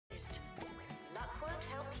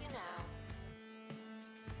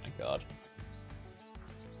God.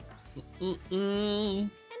 Mm-mm.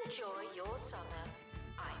 Enjoy your summer.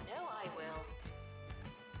 I know I will.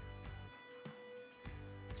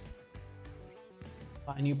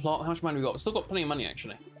 Buy a new plot. How much money we got? We've still got plenty of money,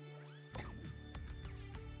 actually.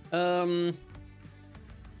 A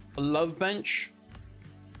love bench.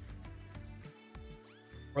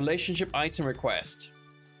 Relationship item request.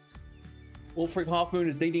 Wolfric Halfmoon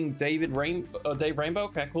is dating Dave Rainbow.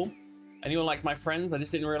 Okay, cool. Anyone like my friends? I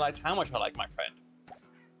just didn't realize how much I like my friend.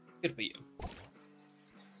 Good for you.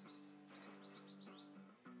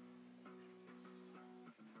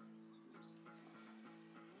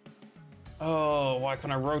 Oh, why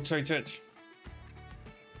can't I rotate it?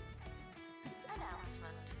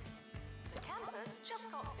 Announcement. The campus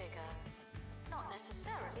just got bigger. Not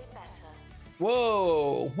necessarily better.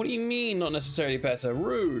 Whoa, what do you mean not necessarily better?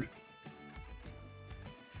 Rude.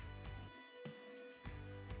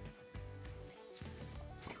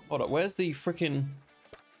 Hold up, where's the freaking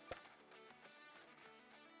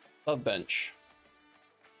love bench?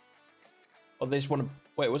 Oh, they just want to...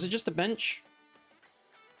 Wait, was it just a bench?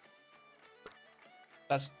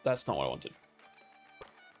 That's not what I wanted.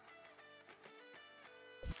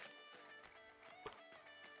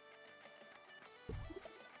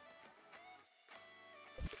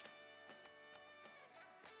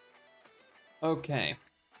 Okay.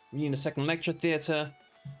 We need a second lecture theater.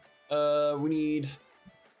 We need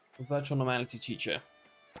a virtual normality teacher.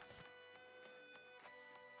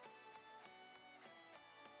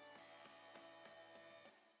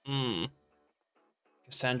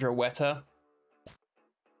 Cassandra Wetter.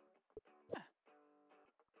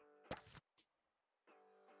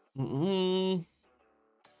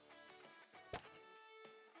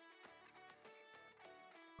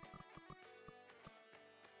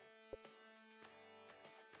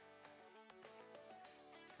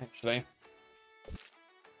 Actually.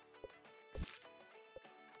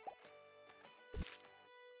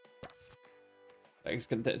 It's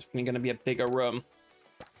gonna be a bigger room.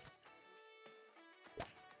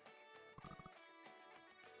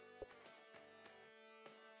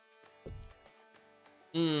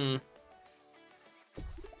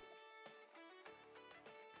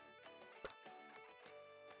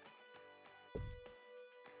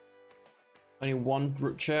 Only one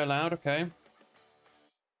group chair allowed, okay.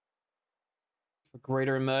 For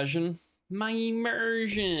greater immersion. My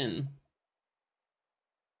immersion!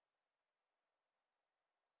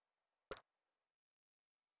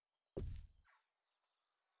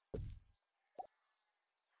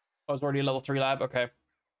 I was already a level 3 lab, okay.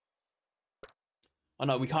 Oh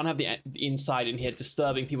no, we can't have the inside in here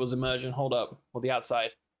disturbing people's immersion. Hold up. Or the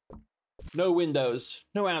outside. No windows.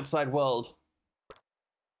 No outside world.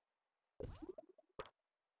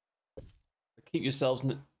 Keep yourselves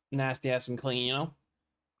nasty ass and clean, you know?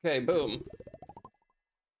 Okay, boom.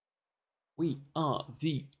 We are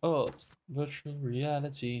the art virtual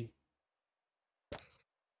reality.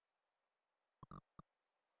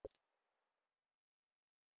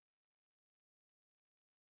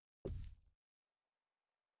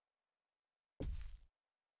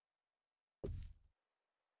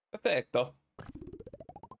 Perfecto.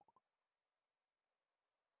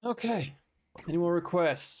 Okay. Any more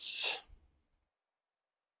requests?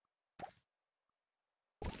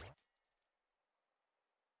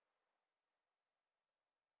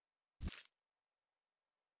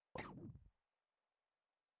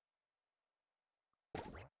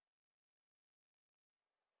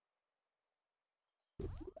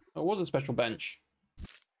 It was a special bench.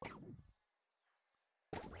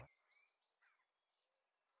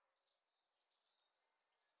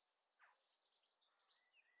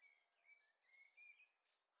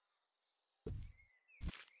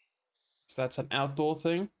 So that's an outdoor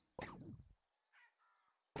thing.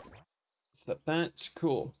 So that's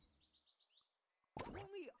cool.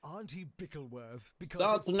 Auntie Bickleworth, because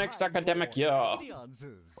Start the next time academic for year. Agony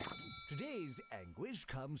Answers. Today's anguish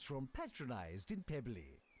comes from Patronized in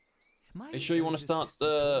Pebbly. Are you sure you want to start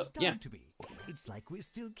the... Yeah. To me. It's like we're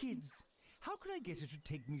still kids. How can I get her to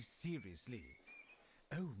take me seriously?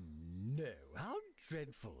 Oh no, how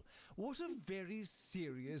dreadful. What a very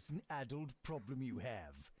serious and adult problem you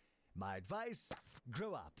have. My advice,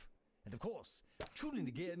 grow up. And of course, tune in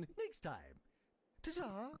again next time.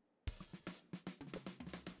 Ta-ta!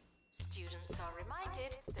 Students are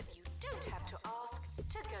reminded that you don't have to ask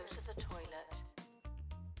to go to the toilet.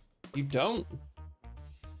 You don't?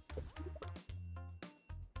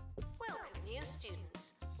 Welcome, new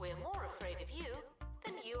students. We're more afraid of you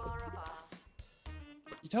than you are of us.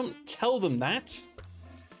 You don't tell them that.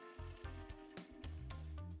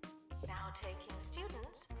 Now taking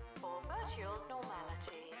students for virtual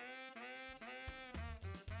normality.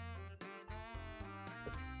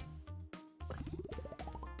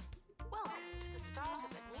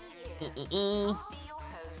 I'll be your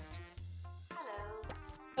host.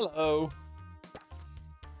 Hello.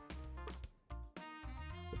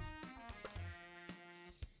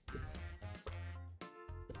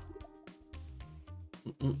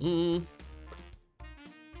 Hello.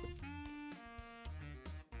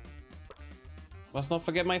 Must not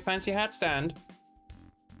forget my fancy hat stand.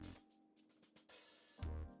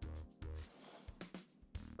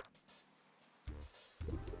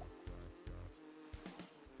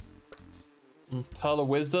 Pearl of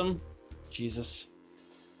Wisdom? Jesus.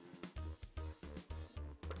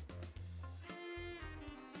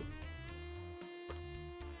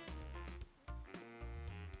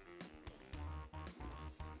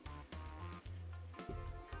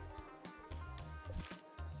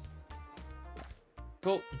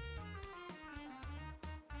 Cool.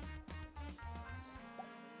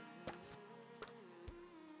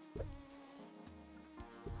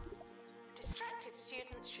 Distracted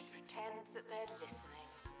students should pretend that they're listening.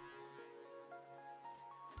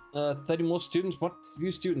 30 more students? What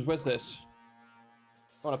view students? Where's this?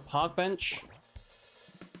 On a park bench?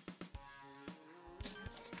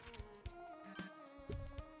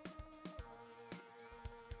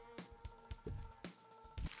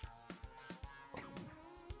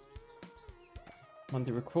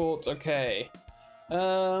 Monthly report, okay.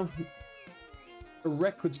 A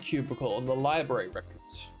records cubicle on the library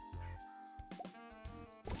records.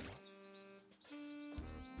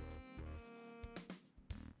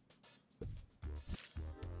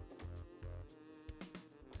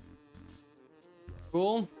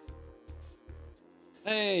 Cool.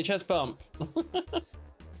 Hey, chest bump.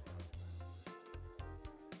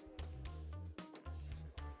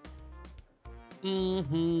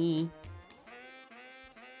 Mm-hmm.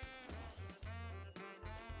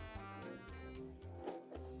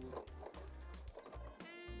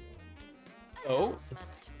 Oh. Announcement.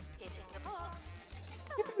 Hitting the books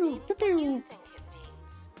doesn't mean what you think it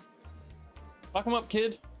means. Fuck him up,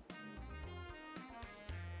 kid.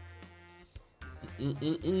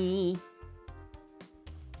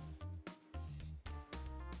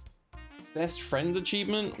 Best friends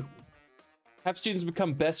achievement? Have students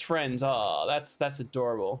become best friends? Ah, that's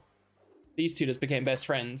adorable. These two just became best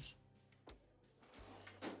friends.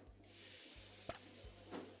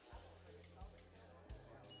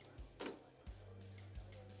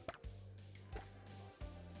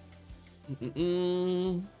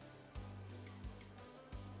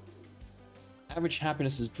 Average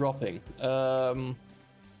happiness is dropping.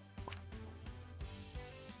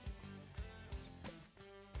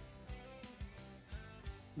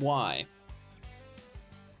 Why?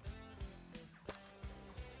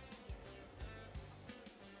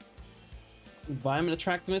 Environment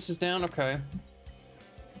attractiveness is down? Okay.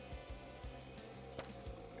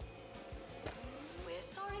 We're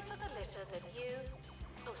sorry for the litter that you...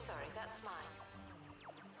 Oh, sorry, that's mine.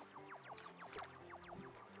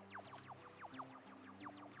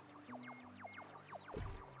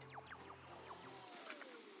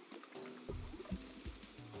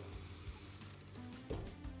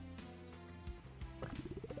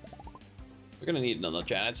 We're gonna need another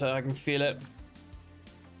janitor, I can feel it.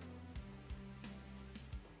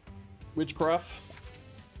 Witchcraft.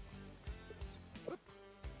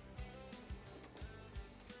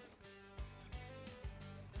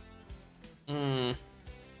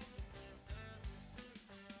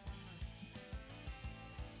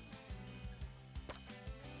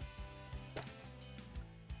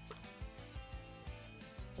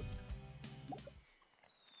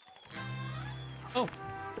 Oh.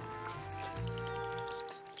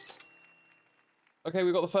 Okay,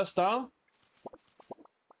 we got the first star.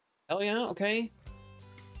 Hell yeah, okay.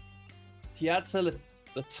 Piazza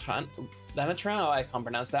Lanatran, I can't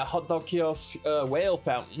pronounce that. Hot dog kiosk, whale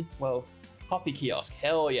fountain. Well, coffee kiosk.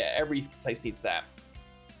 Hell yeah, every place needs that.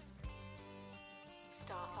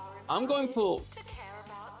 Staff are I'm going empowered for... to care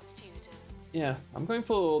about students. Yeah, I'm going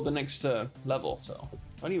for the next level, so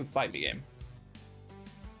don't even fight me, game.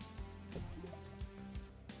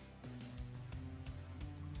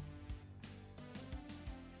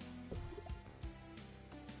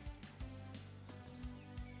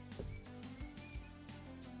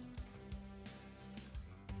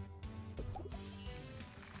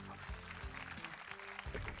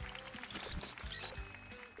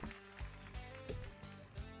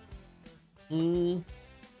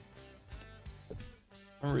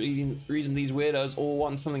 Reason these weirdos all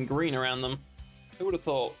want something green around them. Who would have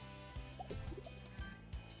thought?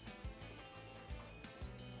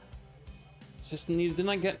 System needed. Didn't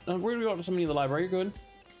I get? Where do we got somebody in the library? Good.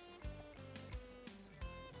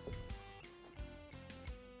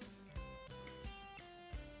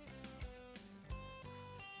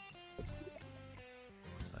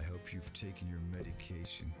 you've taken your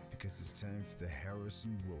medication, because it's time for the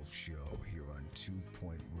Harrison Wolf Show here on 2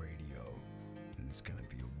 Point Radio. And it's gonna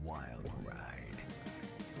be a wild ride.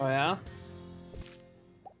 Oh yeah?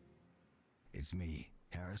 It's me,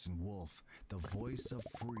 Harrison Wolf, the voice of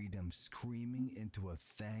freedom screaming into a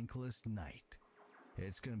thankless night.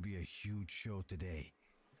 It's gonna be a huge show today.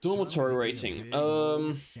 Dormitory rating.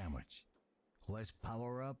 Sandwich. Let's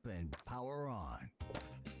power up and power on.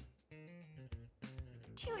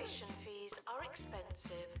 Tuition fees are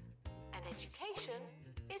expensive, and education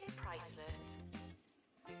is priceless.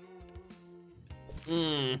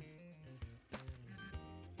 Hmm.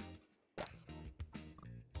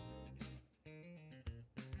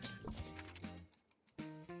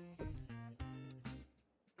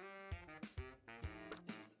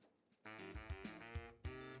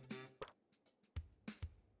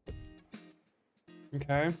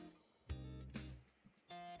 Okay.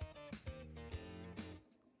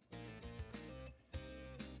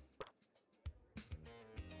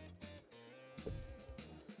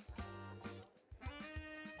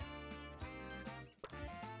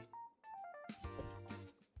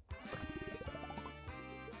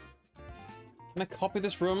 Can I copy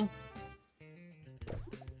this room?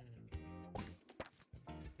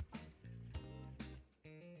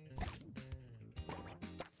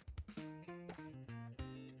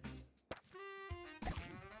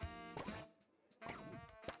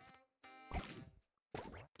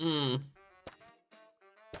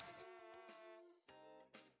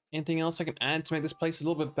 Anything else I can add to make this place a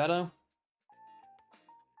little bit better?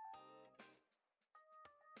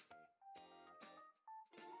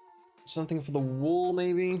 Something for the wall,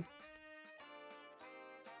 maybe?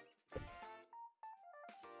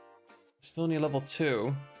 Still need level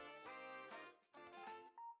 2.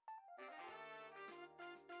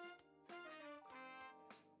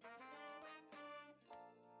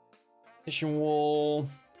 Kitchen wall.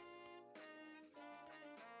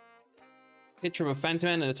 Picture of a phantom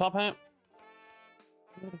man in a top hat.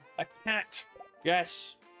 A cat.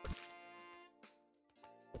 Yes.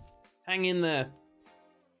 Hang in there.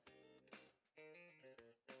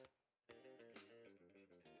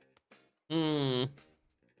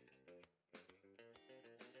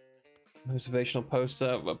 Motivational poster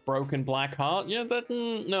of a broken black heart. Yeah, that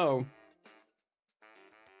no.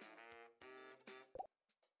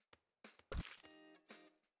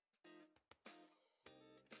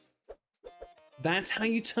 That's how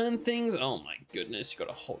you turn things? Oh my goodness, you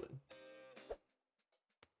gotta hold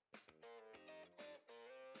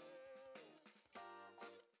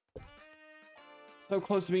it. So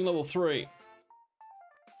close to being level 3.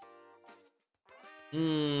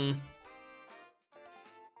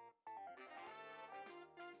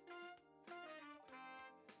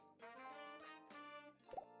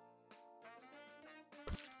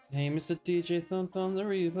 Hey, Mr. DJ, thump on the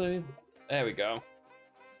replay. There we go.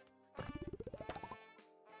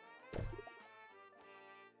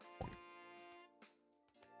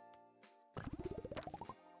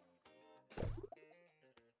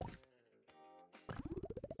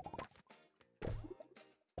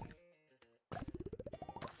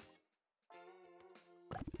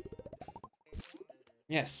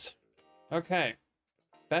 Yes. Okay.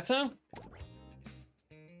 Better?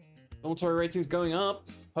 Dormitory rating's going up.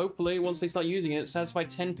 Hopefully, once they start using it, satisfy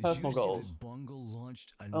 10 personal goals.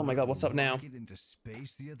 Oh my god, what's up now? Into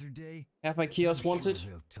space the other day? Half my kiosk wanted?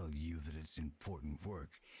 They'll tell you that it's important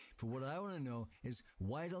work. But what I want to know is,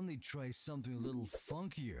 why don't they try something a little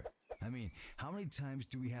funkier? I mean, how many times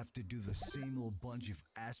do we have to do the same old bunch of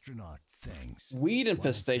astronaut things? Weed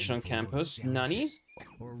infestation on campus. Nani?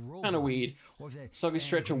 What kind of weed? Soggy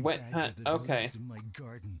stretch of wet pat. Okay. In my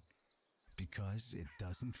garden. Because it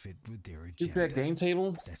doesn't fit with their Is agenda. that game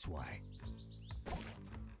table? That's why.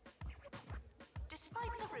 Despite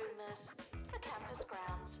the rumors, the campus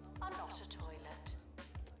grounds are not a toilet.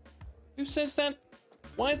 Who says that?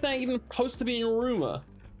 Why is that even close to being a rumor?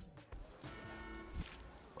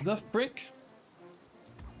 The frick?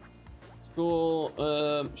 Score,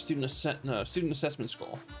 student assessment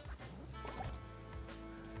score.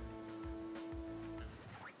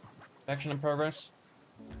 Action in progress.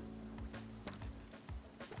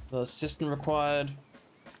 The assistant required.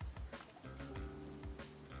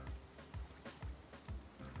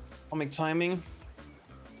 Comic timing.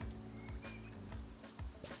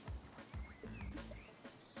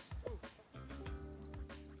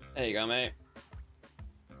 There you go, mate.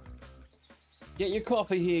 Get your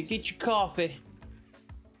coffee here. Get your coffee.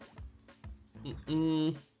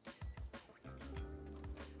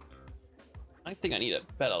 I think I need a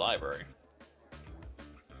better library.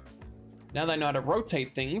 Now that I know how to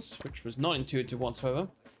rotate things, which was not intuitive whatsoever.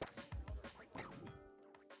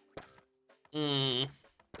 Hmm.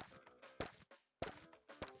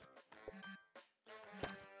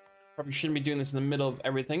 Probably shouldn't be doing this in the middle of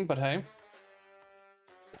everything, but hey.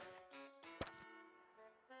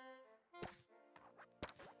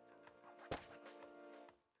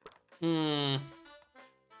 Hmm.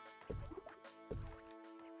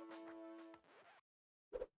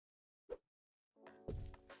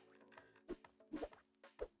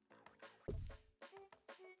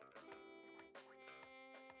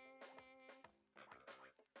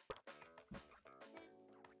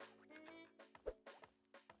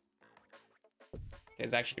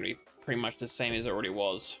 It's actually gonna be pretty much the same as it already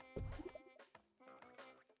was.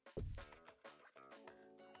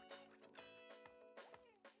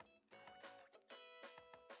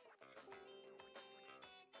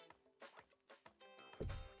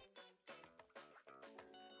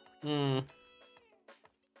 Hmm.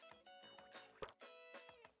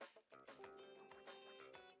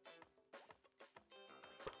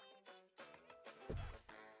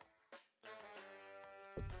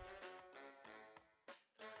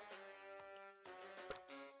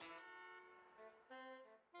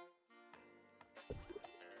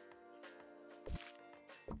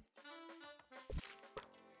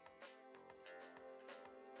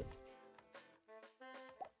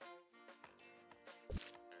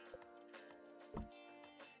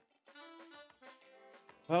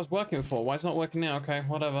 That was working before. Why is it not working now? Okay,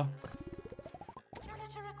 whatever.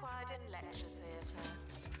 Monitor required in lecture theatre.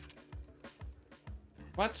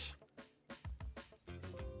 What?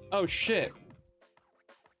 Oh shit.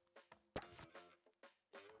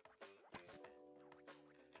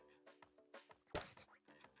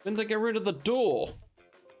 When did they get rid of the door?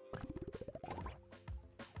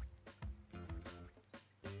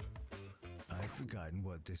 I've forgotten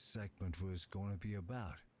what this segment was going to be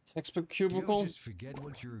about. Textbook Do you cubicle? ever just forget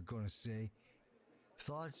what you were going to say?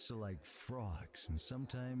 Thoughts are like frogs, and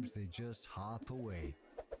sometimes they just hop away.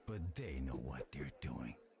 But they know what they're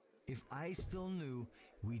doing. If I still knew,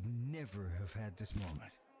 we'd never have had this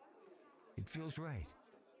moment. It feels right.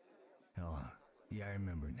 Oh, yeah, I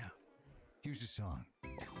remember now. Here's a song.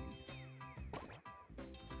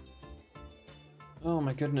 Oh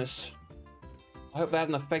my goodness. I hope that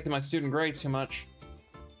hasn't affected my student grades too much.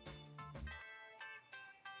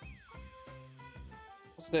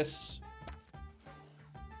 What's this?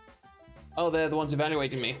 Oh, they're the ones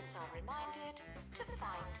evaluating me. Students are reminded to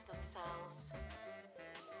find themselves.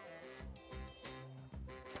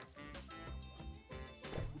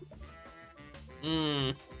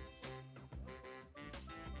 Hmm.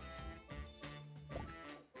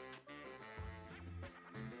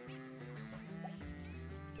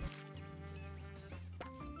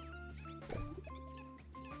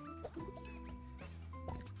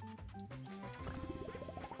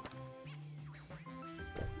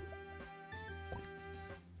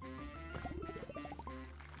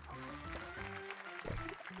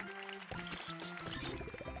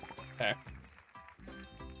 Okay.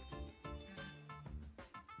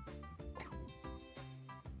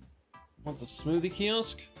 Wants a smoothie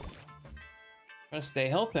kiosk? Trying to stay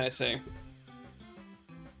healthy, I say.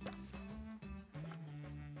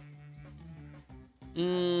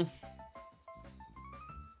 Hmm.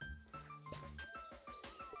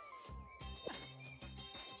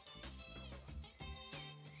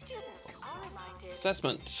 Students are reminded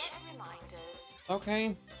Assessment. to set reminders.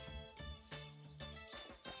 Okay.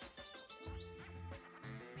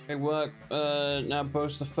 Okay, work now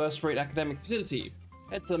boasts a first-rate academic facility.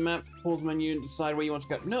 Head to the map, pause menu, and decide where you want to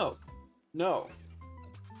go. No. No.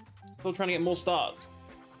 Still trying to get more stars.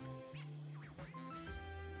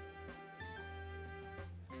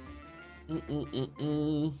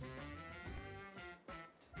 Mm-mm-mm-mm.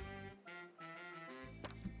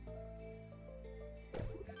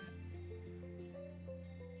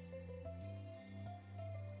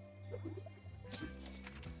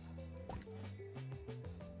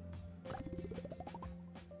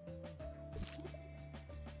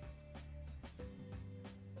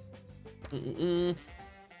 Mm-mm-mm.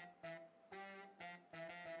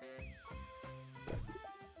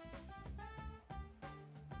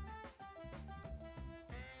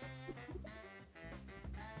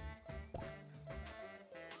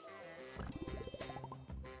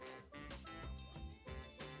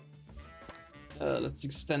 Let's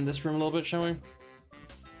extend this room a little bit, shall we?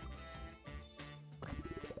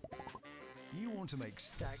 You want to make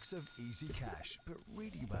stacks of easy cash, but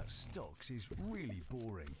reading about stocks is really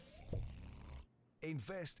boring.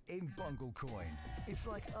 Invest in Bungle Coin. It's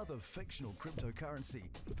like other fictional cryptocurrency,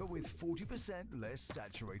 but with 40% less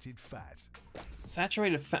saturated fat.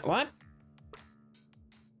 Saturated fat. What?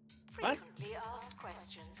 Frequently asked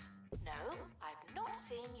questions. No, I've not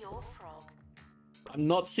seen your frog. I'm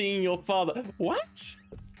not seeing your father. What?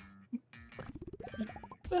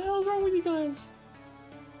 The hell's wrong with you guys?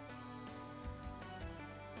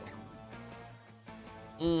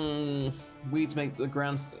 Weeds make the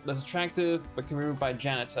ground less attractive, but can be removed by a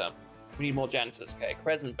janitor. We need more janitors. Okay,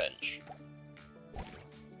 crescent bench.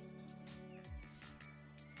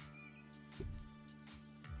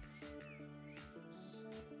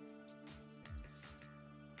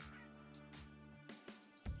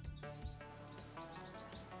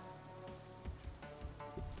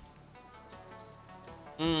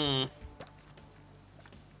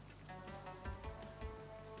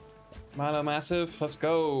 Milo Massive, let's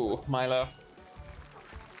go, Milo.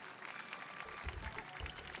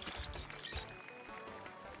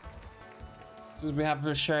 Since we have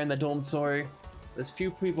for sharing the dormitory, as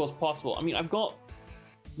few people as possible. I mean, I've got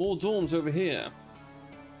more dorms over here.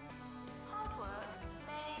 Hard work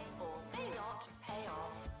may or may not pay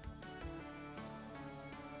off.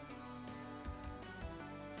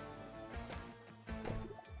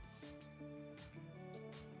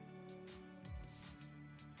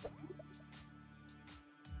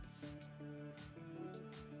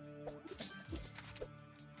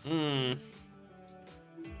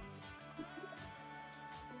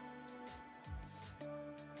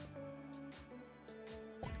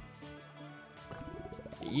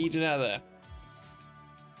 Yeet it out of there.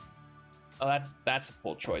 Oh, that's a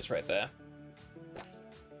poor choice right there.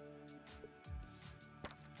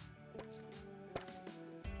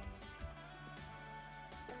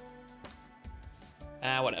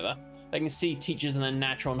 Ah, whatever. They can see teachers in a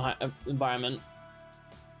natural environment.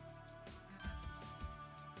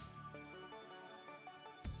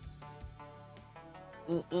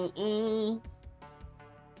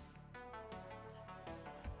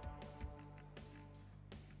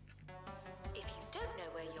 If you don't know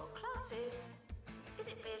where your class is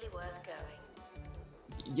it really worth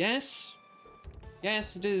going? Yes.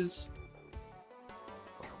 Yes, it is.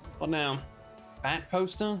 What now? Bat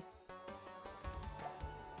poster?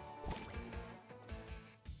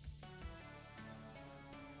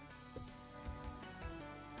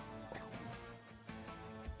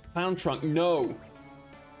 Clown trunk, no.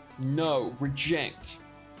 No, reject.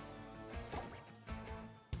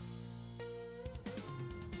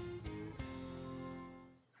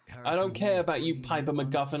 I don't care about you, Piper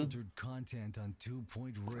MacGuffin. Unfiltered content on 2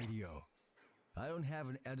 Point Radio. I don't have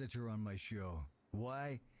an editor on my show.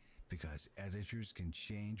 Why? Because editors can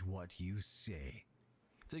change what you say.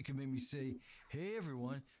 They can make me say, "Hey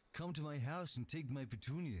everyone, come to my house and take my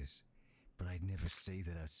petunias." But I'd never say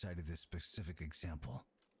that outside of this specific example.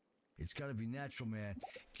 It's gotta be natural, man.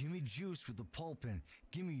 Give me juice with the pulp in.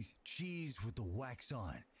 Give me cheese with the wax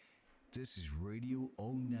on. This is Radio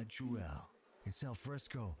Au Natural. It's al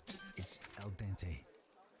fresco. It's al dente.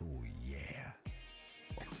 Oh yeah.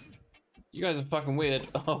 You guys are fucking weird.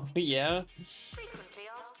 Oh, yeah? Frequently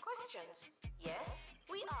asked questions. Yes,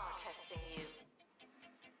 we are testing you.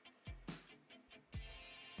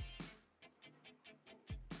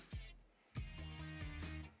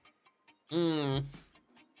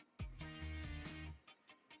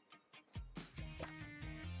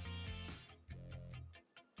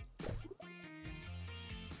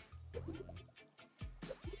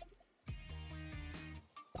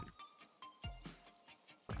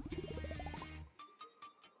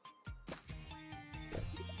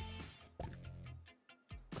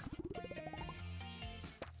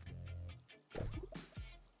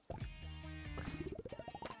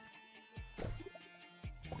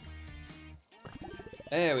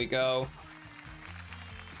 There we go.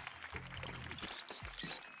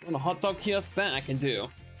 On a hot dog kiosk, that I can do.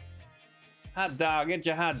 Hot dog, get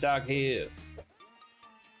your hot dog here.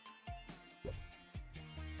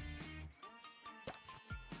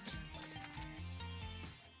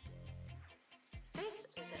 This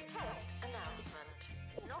is a test announcement,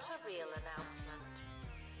 not a real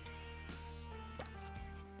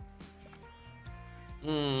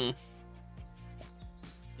announcement.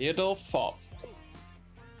 Theodore Fop.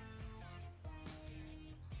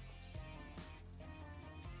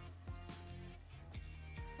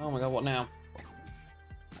 Oh my god, what now?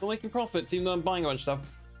 Still making profits, even though I'm buying a bunch of stuff.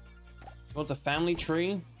 What's a family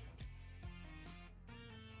tree?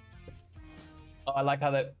 Oh, I like how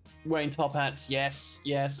they're wearing top hats. Yes,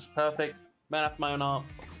 yes, perfect. Man after my own art.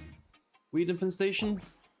 Weed infestation?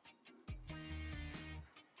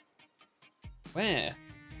 Where?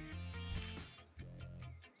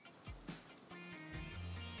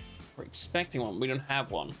 We're expecting one. We don't have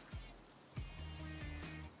one.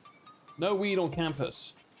 No weed on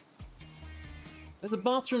campus. There's a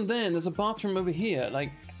bathroom there, and there's a bathroom over here.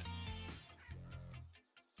 Like,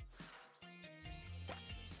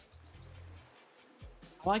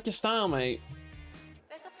 I like your style, mate.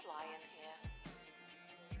 There's a fly in here.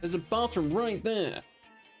 There's a bathroom right there.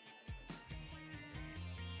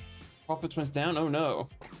 Profits went down? Oh no.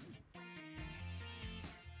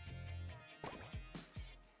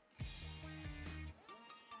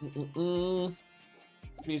 Community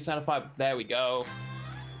satisfied. There we go.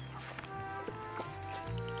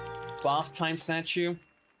 Bath time statue.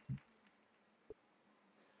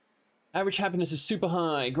 Average happiness is super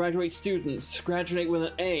high. Graduate students. Graduate with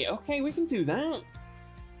an A. Okay, we can do that.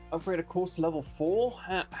 Upgrade a course to level 4?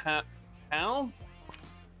 How?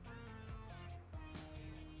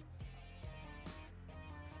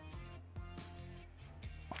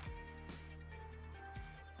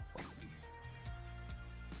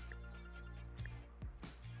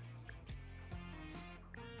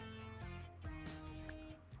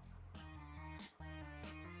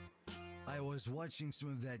 I was watching some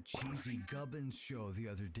of that cheesy Gubbins show the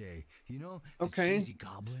other day. You know, Okay. the cheesy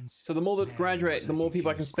goblins. So the more that Man, graduate, was the I more people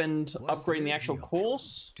I can confused. spend What's upgrading the their actual deal?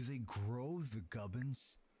 course. Do they grow the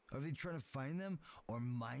gubbins? Are they trying to find them or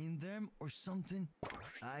mine them or something?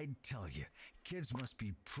 I tell you, kids must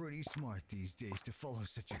be pretty smart these days to follow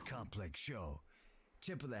such a complex show.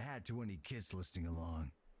 Tip of the hat to any kids listening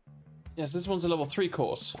along. Yes, this one's a level 3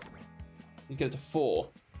 course. You get it to 4.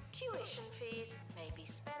 Tuition fees may be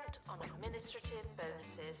spent on administrative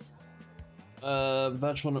bonuses.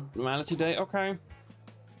 Virtual normality day. Okay.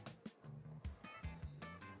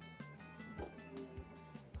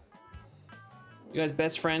 You guys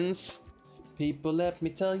best friends? People, let me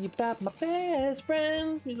tell you about my best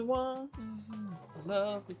friend. You're the one who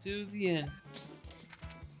love me to the end.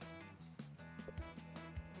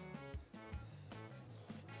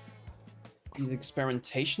 These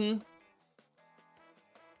experimentation.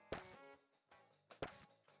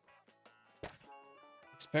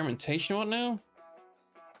 Experimentation, what now?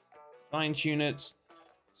 Science unit,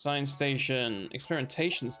 science station,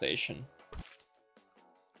 experimentation station.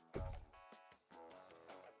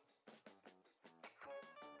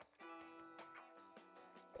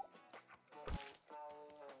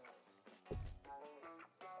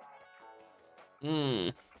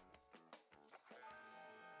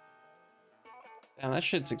 Damn, that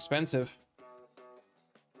shit's expensive.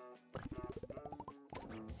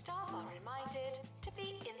 Staff are reminded to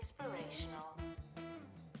be inspirational.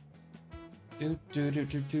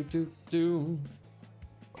 Do.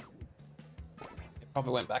 It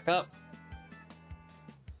probably went back up.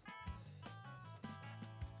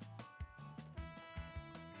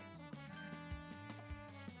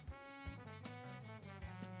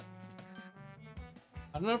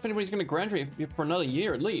 I don't know if anybody's going to graduate for another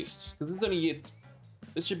year at least, because this is only year.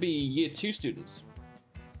 This should be year 2 students.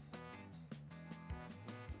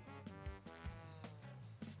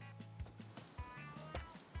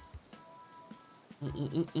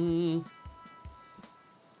 Mm-mm-mm-mm.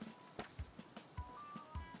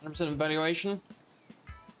 100% evaluation.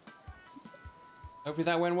 Hopefully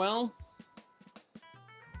that went well.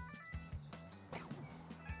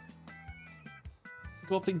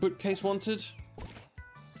 Gothic bookcase wanted.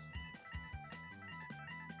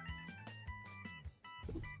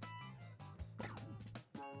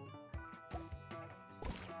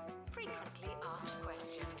 Frequently asked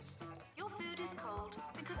questions. Your food is cold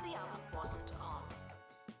because the oven wasn't on.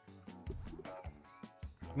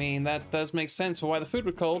 I mean, that does make sense for why the food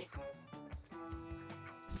was cold.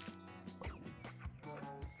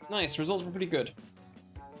 Nice, results were pretty good.